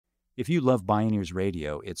If you love Bioneers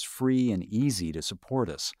Radio, it's free and easy to support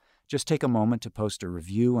us. Just take a moment to post a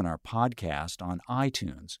review on our podcast on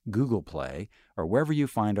iTunes, Google Play, or wherever you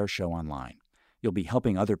find our show online. You'll be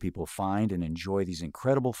helping other people find and enjoy these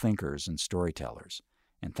incredible thinkers and storytellers.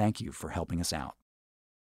 And thank you for helping us out.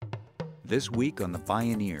 This week on the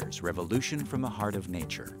Bioneers, Revolution from the Heart of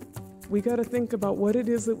Nature. We got to think about what it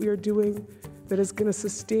is that we are doing that is going to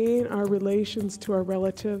sustain our relations to our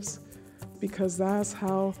relatives, because that's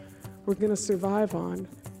how we're going to survive on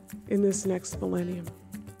in this next millennium.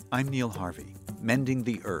 I'm Neil Harvey. Mending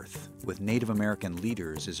the Earth with Native American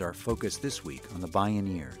leaders is our focus this week on the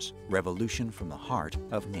Bioneers, Revolution from the Heart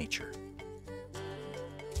of Nature.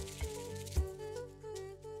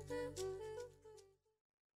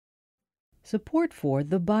 Support for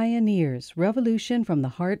The Bioneers, Revolution from the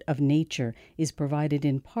Heart of Nature is provided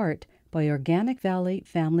in part by Organic Valley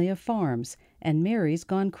Family of Farms and Mary's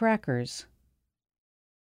Gone Crackers.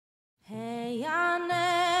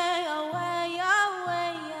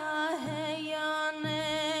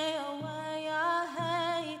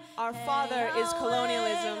 Our father is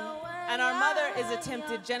colonialism, and our mother is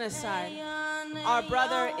attempted genocide. Our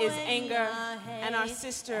brother is anger, and our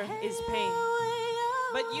sister is pain.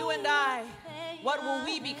 But you and I, what will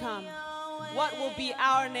we become? What will be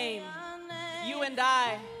our name? You and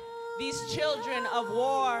I, these children of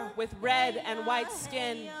war with red and white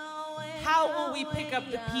skin, how will we pick up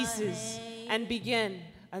the pieces and begin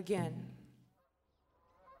again?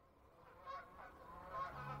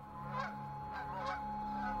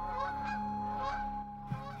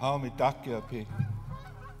 How me dakiapi.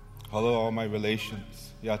 Hello, all my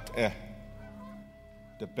relations. Yat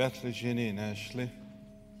the Bethlejini in Ashley.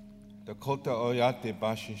 The Kota Oyate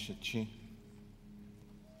Bashi Shachi.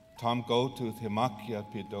 Tom Goldtooth Himakia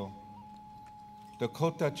Pido. The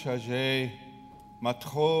Kota Chaje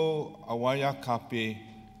Matro Awaya Kapi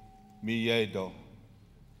Miyedo.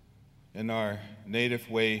 In our native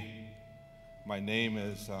way, my name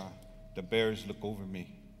is The Bears Look Over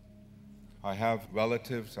Me. I have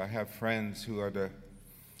relatives, I have friends who are the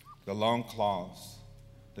long claws,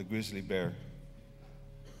 the grizzly bear.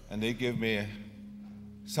 And they give me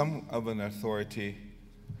some of an authority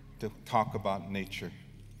to talk about nature.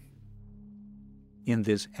 In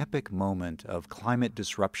this epic moment of climate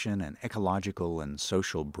disruption and ecological and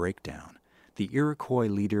social breakdown, the Iroquois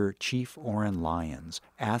leader Chief Oren Lyons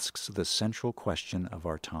asks the central question of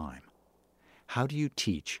our time. How do you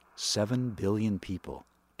teach 7 billion people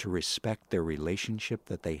to respect their relationship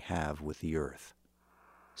that they have with the earth?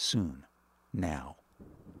 Soon, now.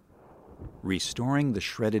 Restoring the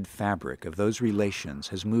shredded fabric of those relations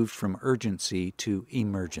has moved from urgency to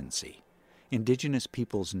emergency. Indigenous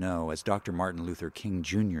peoples know, as Dr. Martin Luther King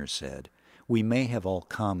Jr. said, we may have all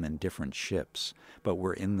come in different ships, but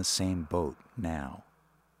we're in the same boat now.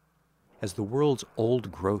 As the world's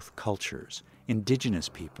old-growth cultures, Indigenous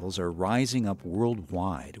peoples are rising up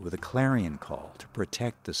worldwide with a clarion call to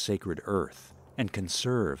protect the sacred earth and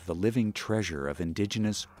conserve the living treasure of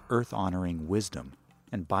Indigenous earth-honoring wisdom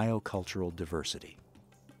and biocultural diversity.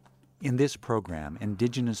 In this program,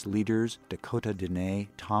 Indigenous leaders Dakota Dene,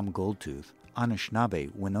 Tom Goldtooth,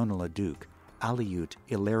 Anishinaabe Winona LaDuke, Aleut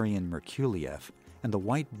Ilarion Merkuliev, and the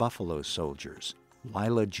White Buffalo Soldiers,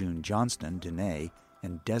 Lila June Johnston Dene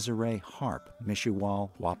and Desiree Harp Mishiwal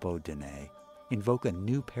Wapo Dene, invoke a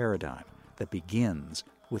new paradigm that begins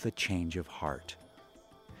with a change of heart.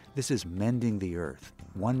 This is Mending the Earth,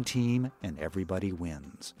 one team and everybody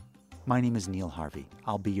wins. My name is Neil Harvey.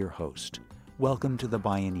 I'll be your host. Welcome to the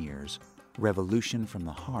Bioneers, Revolution from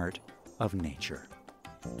the Heart of Nature.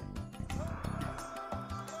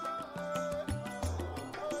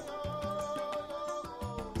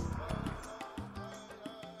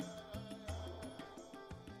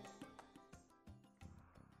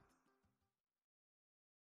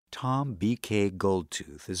 Tom B.K.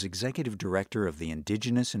 Goldtooth is Executive Director of the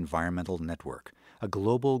Indigenous Environmental Network, a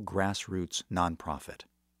global grassroots nonprofit.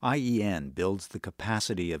 IEN builds the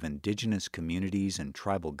capacity of Indigenous communities and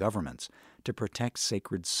tribal governments to protect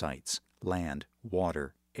sacred sites, land,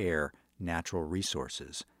 water, air, natural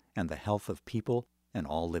resources, and the health of people and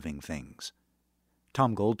all living things.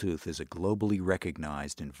 Tom Goldtooth is a globally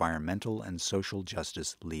recognized environmental and social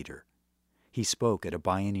justice leader. He spoke at a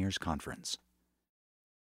Bioneers conference.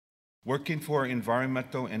 Working for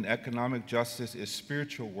environmental and economic justice is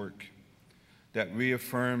spiritual work that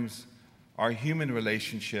reaffirms our human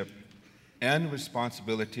relationship and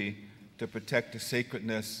responsibility to protect the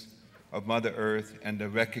sacredness of Mother Earth and the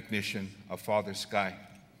recognition of Father Sky.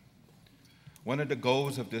 One of the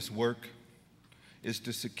goals of this work is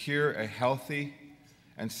to secure a healthy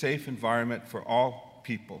and safe environment for all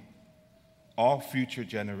people, all future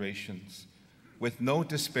generations, with no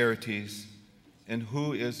disparities in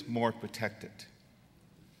who is more protected.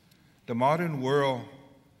 The modern world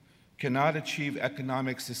cannot achieve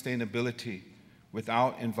economic sustainability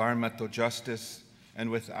without environmental justice and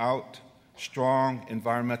without strong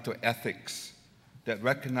environmental ethics that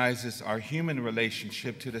recognizes our human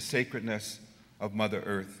relationship to the sacredness of Mother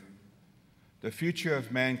Earth. The future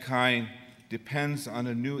of mankind depends on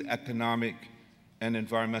a new economic and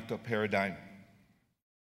environmental paradigm.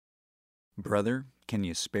 Brother, can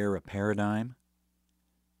you spare a paradigm?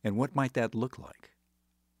 And what might that look like?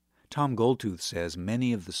 Tom Goldtooth says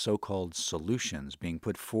many of the so-called solutions being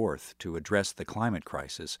put forth to address the climate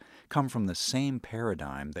crisis come from the same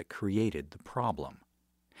paradigm that created the problem.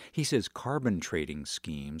 He says carbon trading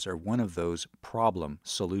schemes are one of those problem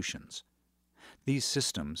solutions. These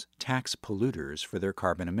systems tax polluters for their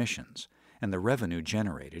carbon emissions, and the revenue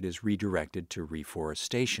generated is redirected to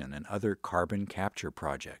reforestation and other carbon capture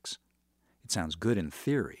projects. It sounds good in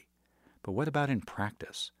theory, but what about in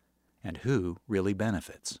practice? And who really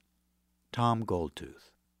benefits? Tom Goldtooth.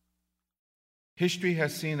 History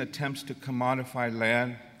has seen attempts to commodify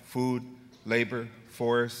land, food, labor,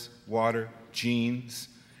 forests, water, genes,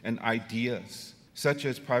 and ideas, such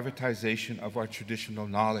as privatization of our traditional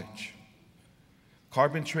knowledge.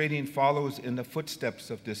 Carbon trading follows in the footsteps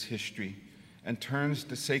of this history and turns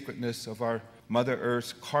the sacredness of our Mother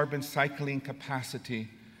Earth's carbon cycling capacity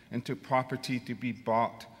into property to be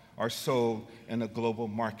bought or sold in a global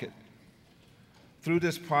market. Through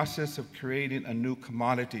this process of creating a new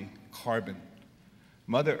commodity, carbon,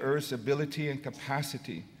 Mother Earth's ability and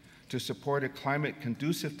capacity to support a climate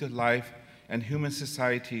conducive to life and human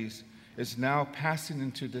societies is now passing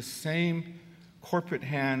into the same corporate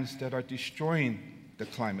hands that are destroying the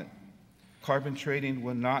climate. Carbon trading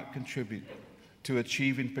will not contribute to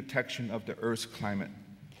achieving protection of the Earth's climate.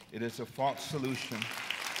 It is a false solution.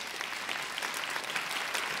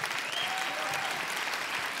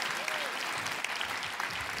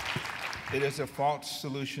 It is a false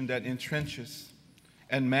solution that entrenches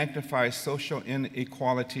and magnifies social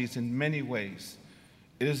inequalities in many ways.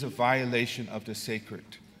 It is a violation of the sacred,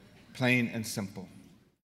 plain and simple.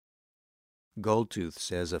 Goldtooth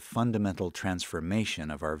says a fundamental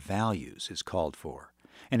transformation of our values is called for,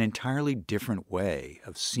 an entirely different way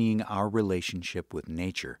of seeing our relationship with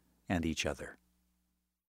nature and each other.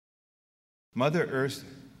 Mother Earth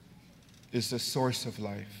is the source of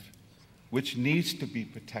life, which needs to be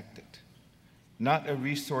protected, not a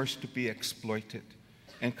resource to be exploited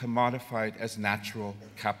and commodified as natural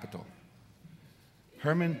capital.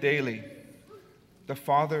 Herman Daly, the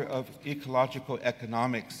father of ecological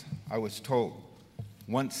economics, I was told,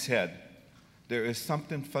 once said, "There is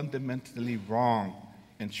something fundamentally wrong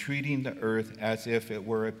in treating the earth as if it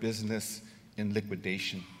were a business in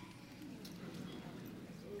liquidation."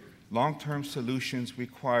 Long-term solutions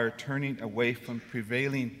require turning away from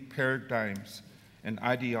prevailing paradigms and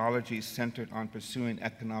ideologies centered on pursuing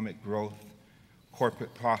economic growth,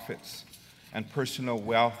 corporate profits, and personal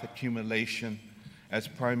wealth accumulation as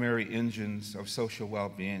primary engines of social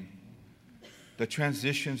well-being. The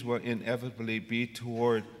transitions will inevitably be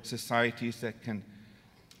toward societies that can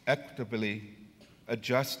equitably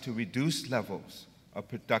adjust to reduced levels of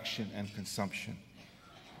production and consumption,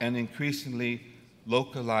 and increasingly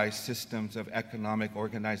localized systems of economic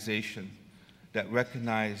organization that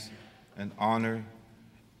recognize and honor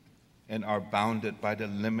and are bounded by the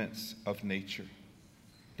limits of nature,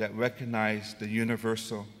 that recognize the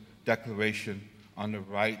Universal Declaration on the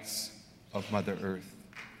Rights of Mother Earth.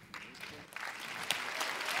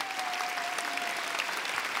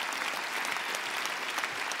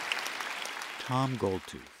 Tom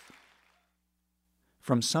Goldtooth.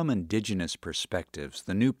 From some indigenous perspectives,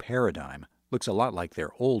 the new paradigm looks a lot like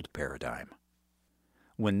their old paradigm.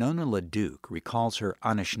 Winona LaDuke recalls her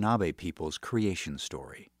Anishinaabe people's creation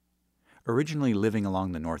story. Originally living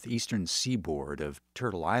along the northeastern seaboard of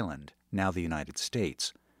Turtle Island, now the United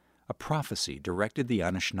States, a prophecy directed the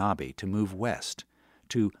Anishinaabe to move west,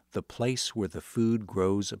 to the place where the food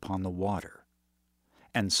grows upon the water.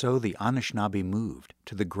 And so the Anishinaabe moved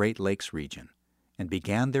to the Great Lakes region and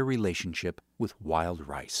began their relationship with wild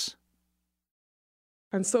rice.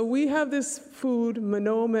 And so we have this food,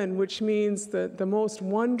 monomen, which means the most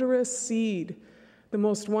wondrous seed, the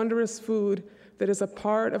most wondrous food that is a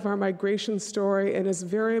part of our migration story and is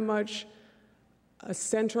very much a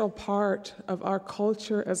central part of our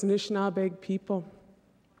culture as Anishinaabe people.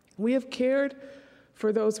 We have cared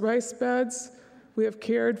for those rice beds. We have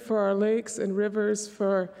cared for our lakes and rivers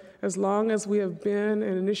for as long as we have been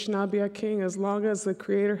in Anishinaabe King, as long as the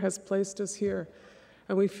Creator has placed us here.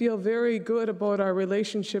 And we feel very good about our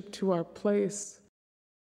relationship to our place.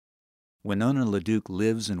 Winona LaDuke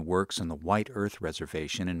lives and works on the White Earth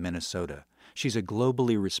Reservation in Minnesota. She's a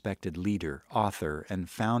globally respected leader, author, and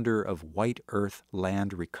founder of White Earth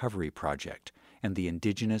Land Recovery Project and the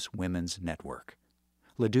Indigenous Women's Network.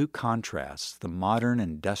 LaDuke contrasts the modern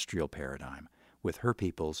industrial paradigm with her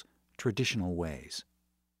people's traditional ways.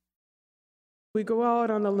 We go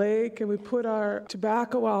out on the lake and we put our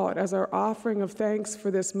tobacco out as our offering of thanks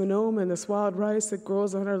for this manoma and this wild rice that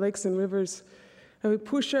grows on our lakes and rivers. And we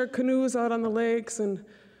push our canoes out on the lakes, and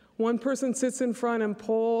one person sits in front and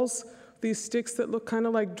pulls these sticks that look kind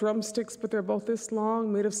of like drumsticks, but they're about this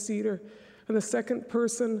long, made of cedar. And the second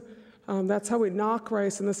person, that's how we knock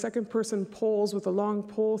rice, and the second person pulls with a long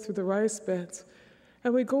pole through the rice beds.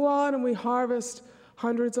 And we go out and we harvest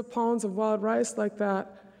hundreds of pounds of wild rice like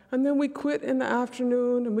that. And then we quit in the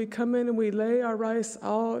afternoon, and we come in and we lay our rice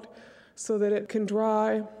out so that it can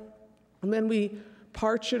dry. And then we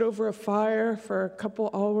parch it over a fire for a couple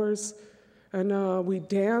hours, and we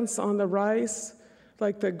dance on the rice,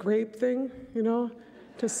 like the grape thing,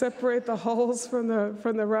 to separate the hulls from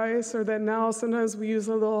the rice. Or then now sometimes we use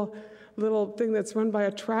a little thing that's run by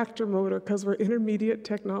a tractor motor because we're intermediate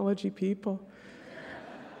technology people.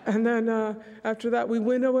 And then after that, we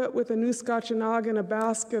winnow it with a new Scotchenog in a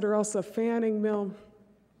basket or else a fanning mill.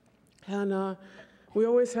 And we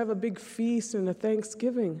always have a big feast and a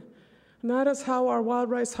Thanksgiving. And that is how our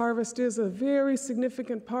wild rice harvest is a very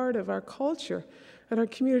significant part of our culture and our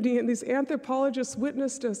community. And these anthropologists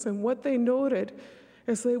witnessed us, and what they noted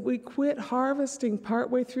is that we quit harvesting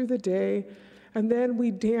partway through the day, and then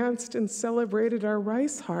we danced and celebrated our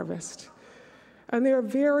rice harvest. And they were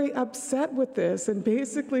very upset with this and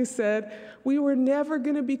basically said we were never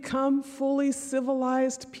going to become fully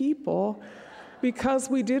civilized people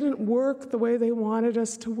because we didn't work the way they wanted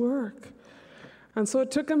us to work. And so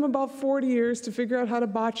it took them about 40 years to figure out how to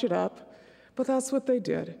botch it up, but that's what they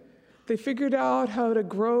did. They figured out how to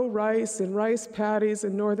grow rice in rice paddies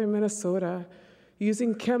in northern Minnesota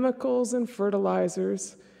using chemicals and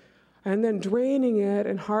fertilizers, and then draining it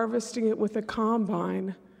and harvesting it with a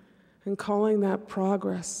combine and calling that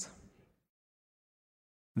progress.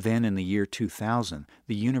 Then in the year 2000,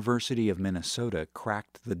 the University of Minnesota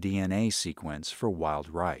cracked the DNA sequence for wild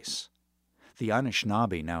rice. The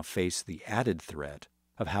Anishinaabe now face the added threat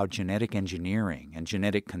of how genetic engineering and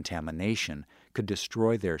genetic contamination could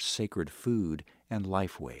destroy their sacred food and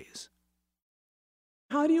lifeways.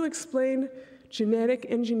 How do you explain genetic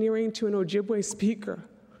engineering to an Ojibwe speaker?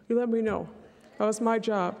 You let me know. That was my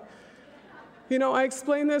job. I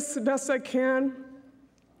explain this the best I can,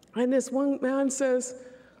 and this one man says,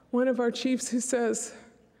 one of our chiefs, who says,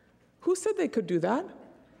 "Who said they could do that?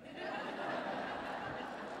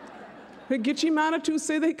 Did Gitche Manitou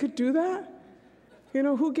say they could do that?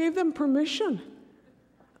 Who gave them permission?"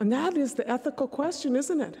 And that is the ethical question,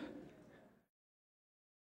 isn't it?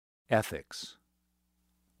 Ethics.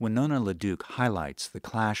 Winona LaDuke highlights the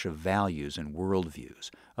clash of values and worldviews,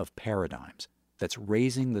 of paradigms, that's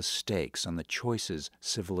raising the stakes on the choices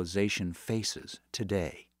civilization faces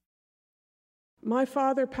today. My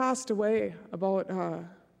father passed away about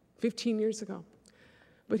 15 years ago.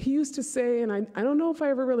 But he used to say, and I don't know if I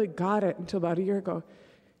ever really got it until about a year ago,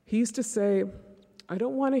 he used to say, "I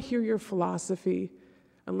don't want to hear your philosophy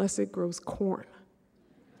unless it grows corn."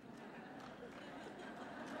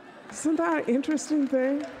 Isn't that an interesting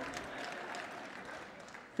thing?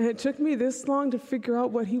 And it took me this long to figure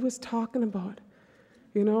out what he was talking about.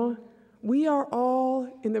 We are all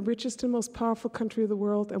in the richest and most powerful country of the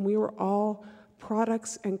world, and we were all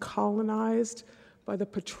products and colonized by the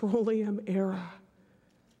petroleum era.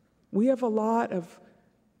 We have a lot of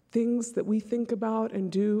things that we think about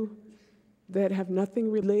and do that have nothing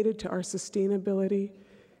related to our sustainability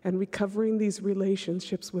and recovering these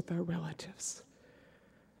relationships with our relatives.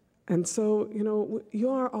 And so, you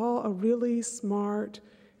are all a really smart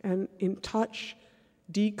and in touch,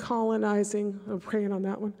 decolonizing, I'm praying on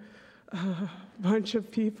that one, bunch of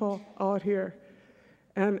people out here.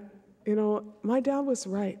 And, my dad was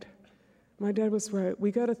right. My dad was right.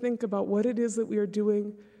 We got to think about what it is that we are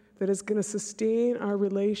doing that is going to sustain our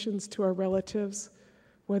relations to our relatives,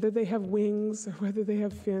 whether they have wings or whether they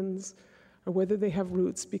have fins or whether they have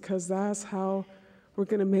roots, because that's how we're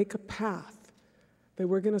going to make a path that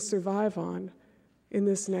we're going to survive on in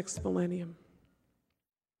this next millennium.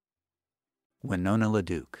 Winona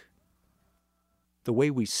LaDuke. The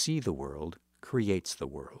way we see the world creates the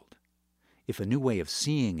world. If a new way of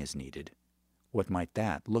seeing is needed, what might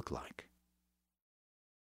that look like?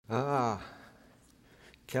 Kelam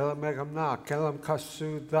megam na, kelam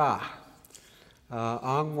kasuda.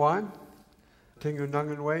 Angwan, Ting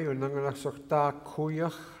unanganwe, unanganasokta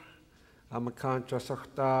kuyach,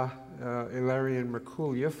 amakanchasokta Ilarian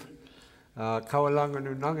Merkuliev, Kawalangan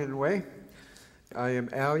unanganwe. I am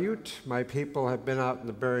Aleut. My people have been out in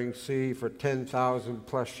the Bering Sea for 10,000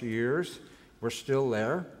 plus years. We're still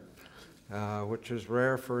there, which is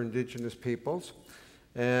rare for indigenous peoples.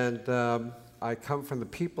 And I come from the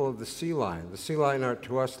people of the sea lion. The sea lion are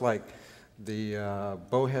to us like the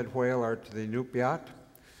bowhead whale are to the Inupiat,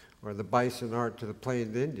 or the bison are to the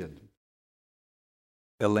Plains Indian.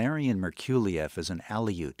 Ilarian Merkuliev is an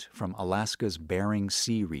Aleut from Alaska's Bering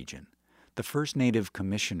Sea region. The first Native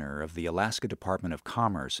Commissioner of the Alaska Department of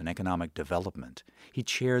Commerce and Economic Development, he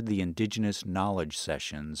chaired the Indigenous Knowledge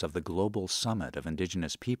Sessions of the Global Summit of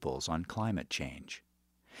Indigenous Peoples on Climate Change.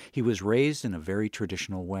 He was raised in a very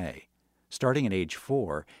traditional way. Starting at age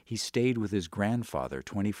 4, he stayed with his grandfather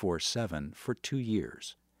 24/7 for 2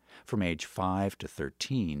 years. From age 5 to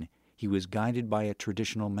 13, he was guided by a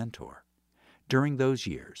traditional mentor. During those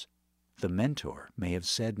years, the mentor may have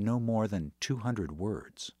said no more than 200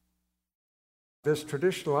 words. This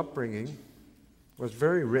traditional upbringing was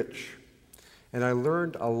very rich, and I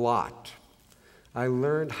learned a lot. I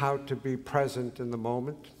learned how to be present in the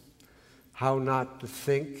moment, how not to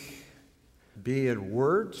think, be in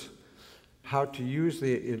words, how to use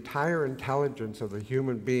the entire intelligence of the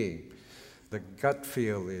human being, the gut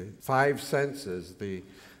feel, the 5 senses, the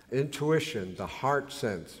intuition, the heart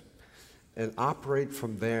sense, and operate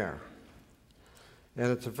from there.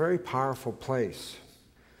 And it's a very powerful place.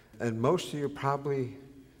 And most of you probably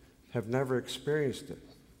have never experienced it.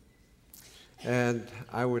 And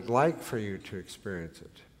I would like for you to experience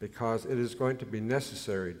it because it is going to be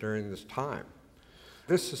necessary during this time.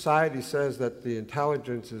 This society says that the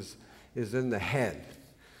intelligence is in the head,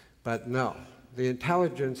 but no. The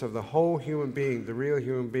intelligence of the whole human being, the real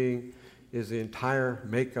human being, is the entire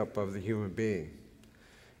makeup of the human being.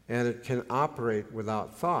 And it can operate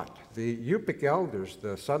without thought. The Yupik elders,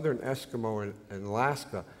 the southern Eskimo in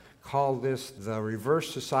Alaska, call this the reverse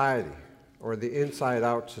society, or the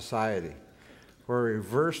inside-out society, where we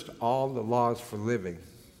reversed all the laws for living.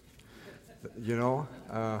 You know,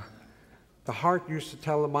 the heart used to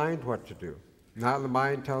tell the mind what to do. Now the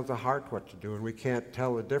mind tells the heart what to do, and we can't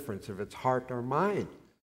tell the difference if it's heart or mind.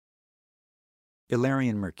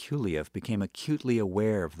 Ilarian Merkuliev became acutely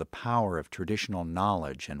aware of the power of traditional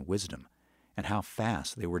knowledge and wisdom, and how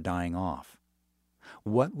fast they were dying off.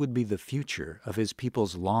 What would be the future of his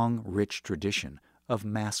people's long, rich tradition of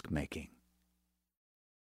mask making?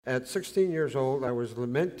 At 16 years old, I was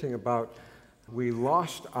lamenting about we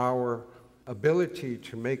lost our ability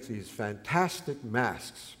to make these fantastic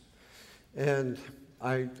masks. And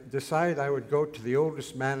I decided I would go to the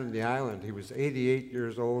oldest man in the island. He was 88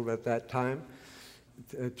 years old at that time,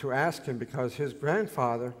 to ask him, because his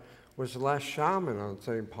grandfather was the last shaman on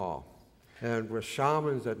St. Paul, and were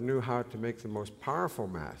shamans that knew how to make the most powerful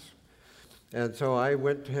masks. And so I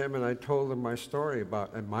went to him and I told him my story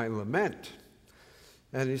about and my lament.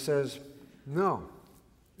 And he says, no,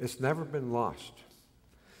 it's never been lost.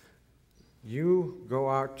 You go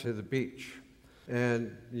out to the beach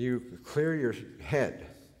and you clear your head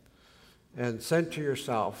and center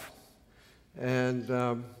yourself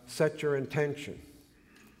and set your intention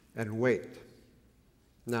and wait.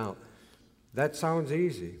 Now, that sounds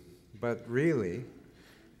easy, but really,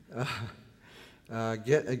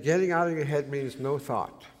 getting out of your head means no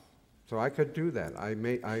thought. So I could do that.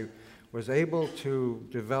 I was able to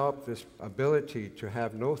develop this ability to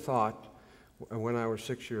have no thought when I was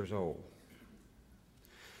 6 years old.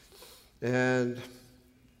 And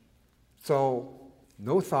so,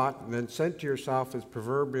 no thought, and then center yourself is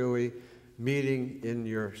proverbially meeting in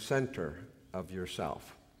your center of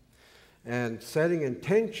yourself. And setting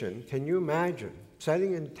intention, can you imagine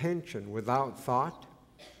setting intention without thought?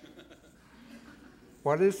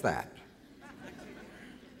 What is that?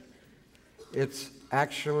 It's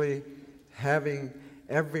actually having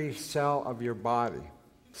every cell of your body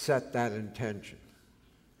set that intention.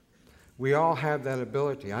 We all have that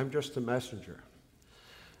ability. I'm just a messenger.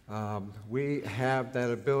 We have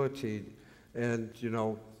that ability, and, you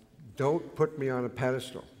know, don't put me on a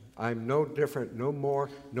pedestal. I'm no different, no more,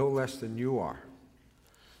 no less than you are.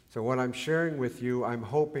 So what I'm sharing with you, I'm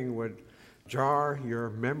hoping would jar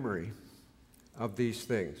your memory of these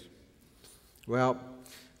things. Well,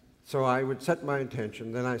 so I would set my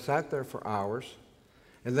intention, then I sat there for hours,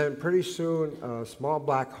 and then pretty soon a small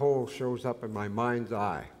black hole shows up in my mind's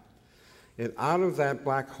eye. And out of that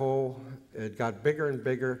black hole, it got bigger and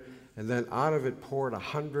bigger, and then out of it poured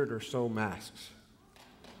 100 or so masks.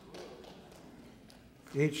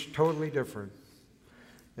 Each totally different.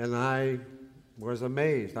 And I was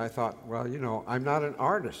amazed. I thought, well, I'm not an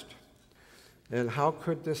artist, and how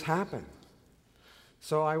could this happen?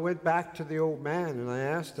 So I went back to the old man and I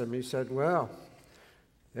asked him. He said, well,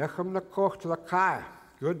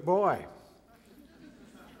 good boy.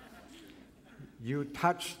 You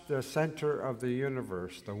touched the center of the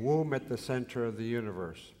universe, the womb at the center of the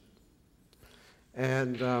universe.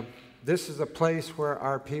 And this is a place where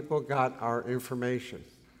our people got our information,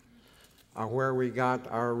 where we got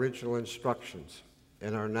our original instructions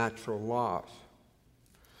and our natural laws.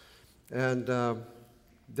 And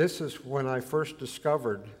this is when I first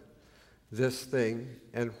discovered this thing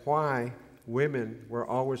and why women were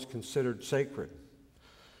always considered sacred.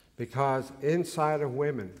 Because inside of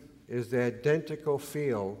women is the identical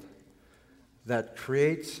field that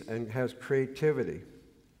creates and has creativity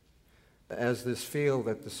as this field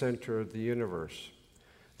at the center of the universe.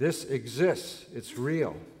 This exists, it's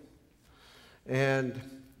real. And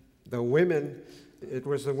the women, it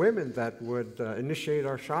was the women that would initiate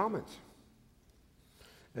our shamans.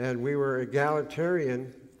 And we were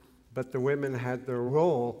egalitarian, but the women had their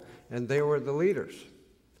role, and they were the leaders.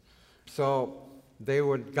 So they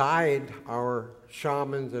would guide our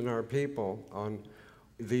shamans and our people on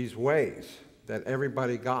these ways that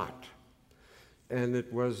everybody got. And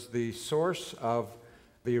it was the source of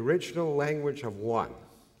the original language of one,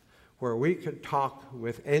 where we could talk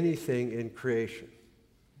with anything in creation.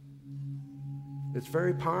 It's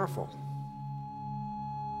very powerful.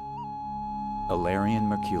 Ilarion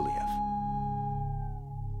Merkuliev.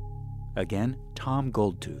 Again, Tom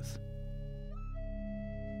Goldtooth.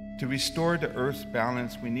 To restore the Earth's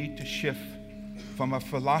balance, we need to shift from a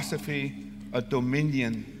philosophy of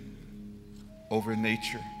dominion over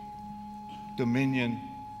nature, dominion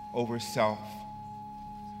over self,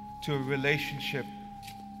 to a relationship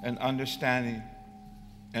and understanding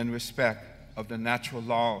and respect of the natural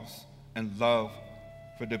laws and love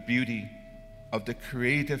for the beauty of the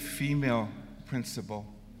creative female principle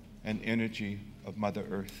and energy of Mother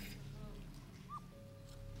Earth.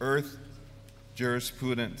 Earth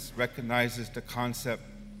jurisprudence recognizes the concept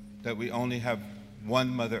that we only have one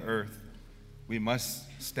Mother Earth. We must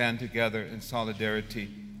stand together in solidarity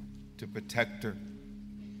to protect her.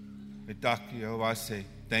 Mitaki Awase,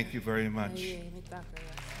 thank you very much.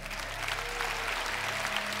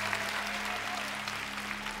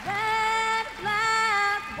 Red,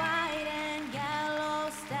 black, white, and yellow,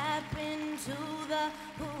 step into the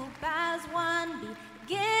hoop as one.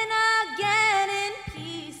 Begin again in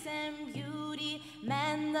peace and beauty.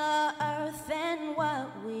 Mend the earth and what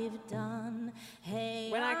we've done. Hey,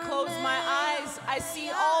 when I close my eyes, I see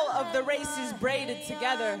all of the races braided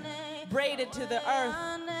together, braided to the earth,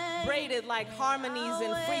 braided like harmonies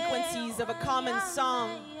and frequencies of a common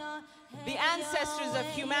song. The ancestors of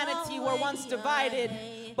humanity were once divided,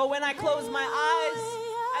 but when I close my eyes,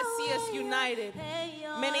 I see us united.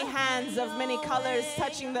 Many hands of many colors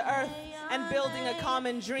touching the earth and building a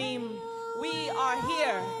common dream. We are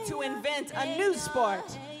here to invent a new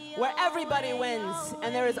sport where everybody wins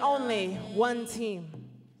and there is only one team.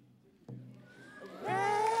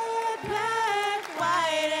 Red, black,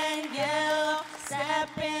 white, and yellow,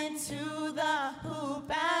 step into the hoop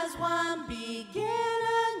as one. Begin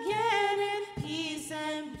again in peace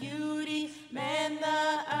and beauty. Mend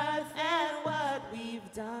the earth and what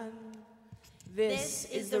we've done. This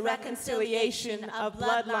is the reconciliation of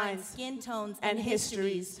bloodlines, skin tones, and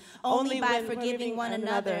histories. Only by forgiving one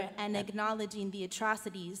another and acknowledging the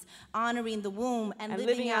atrocities, honoring the womb, and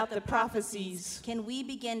living out the prophecies, can we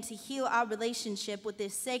begin to heal our relationship with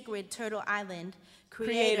this sacred Turtle Island.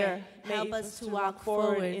 Creator, help us to walk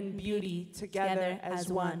forward in beauty together as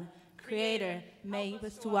one. Creator, make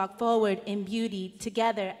us to walk forward in beauty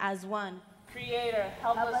together as one. Creator,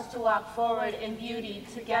 help us to walk forward in beauty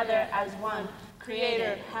together as one.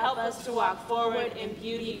 Creator, help us to walk forward in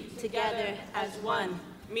beauty together as one.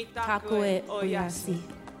 Takue Oyasi.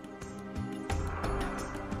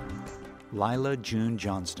 Lila June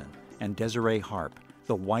Johnston and Desiree Harp,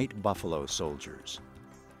 the White Buffalo Soldiers.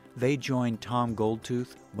 They joined Tom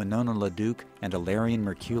Goldtooth, Winona LaDuke, and Ilarion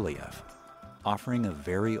Merkuliev, offering a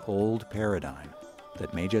very old paradigm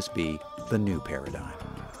that may just be the new paradigm.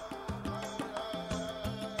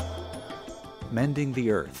 Mending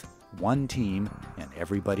the Earth, one team, and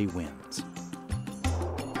everybody wins.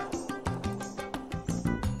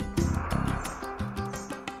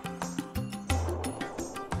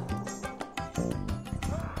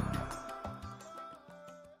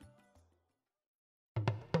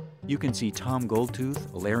 You can see Tom Goldtooth,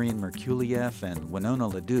 Ilarion Merkuliev, and Winona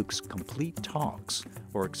LaDuke's complete talks,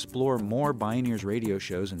 or explore more Bioneers radio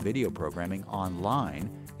shows and video programming online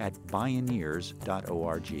at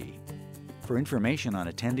bioneers.org. For information on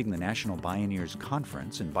attending the National Bioneers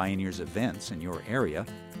Conference and Bioneers events in your area,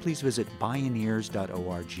 please visit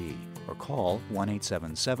bioneers.org or call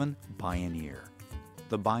 1-877-BIONEER.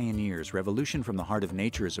 The Bioneers Revolution from the Heart of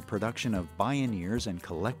Nature is a production of Bioneers and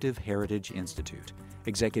Collective Heritage Institute.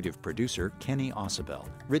 Executive producer Kenny Ausubel.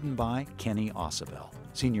 Written by Kenny Ausubel.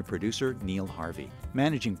 Senior producer Neil Harvey.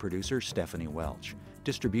 Managing producer Stephanie Welch.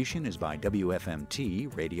 Distribution is by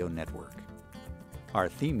WFMT Radio Network. Our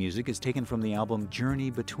theme music is taken from the album Journey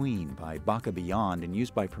Between by Baka Beyond and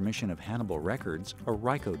used by permission of Hannibal Records, a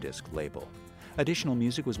Rykodisc label. Additional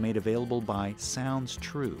music was made available by Sounds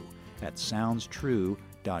True at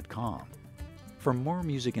SoundsTrue.com. For more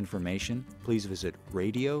music information, please visit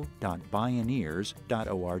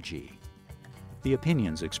radio.bioneers.org. The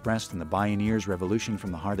opinions expressed in the Bioneers Revolution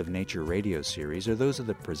from the Heart of Nature radio series are those of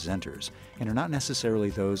the presenters and are not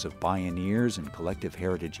necessarily those of Bioneers and Collective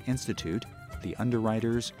Heritage Institute, the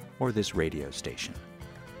underwriters, or this radio station.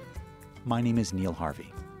 My name is Neil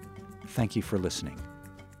Harvey. Thank you for listening.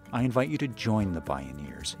 I invite you to join the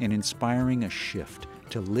Bioneers in inspiring a shift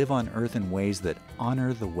to live on Earth in ways that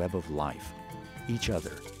honor the web of life, each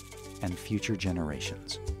other, and future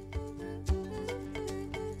generations.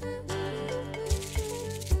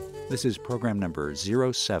 This is program number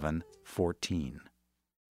 0714.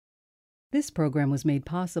 This program was made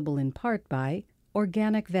possible in part by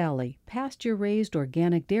Organic Valley, pasture-raised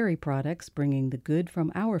organic dairy products bringing the good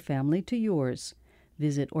from our family to yours.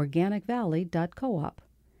 Visit organicvalley.coop.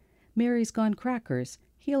 Mary's Gone Crackers,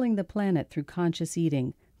 healing the planet through conscious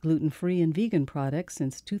eating, gluten-free and vegan products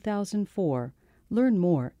since 2004. Learn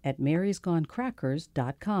more at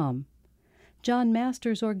marysgonecrackers.com. John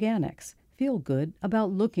Masters Organics, feel good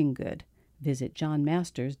about looking good. Visit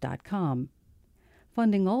johnmasters.com.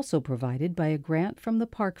 Funding also provided by a grant from the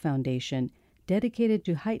Park Foundation, dedicated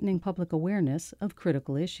to heightening public awareness of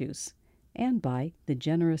critical issues, and by the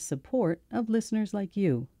generous support of listeners like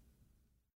you.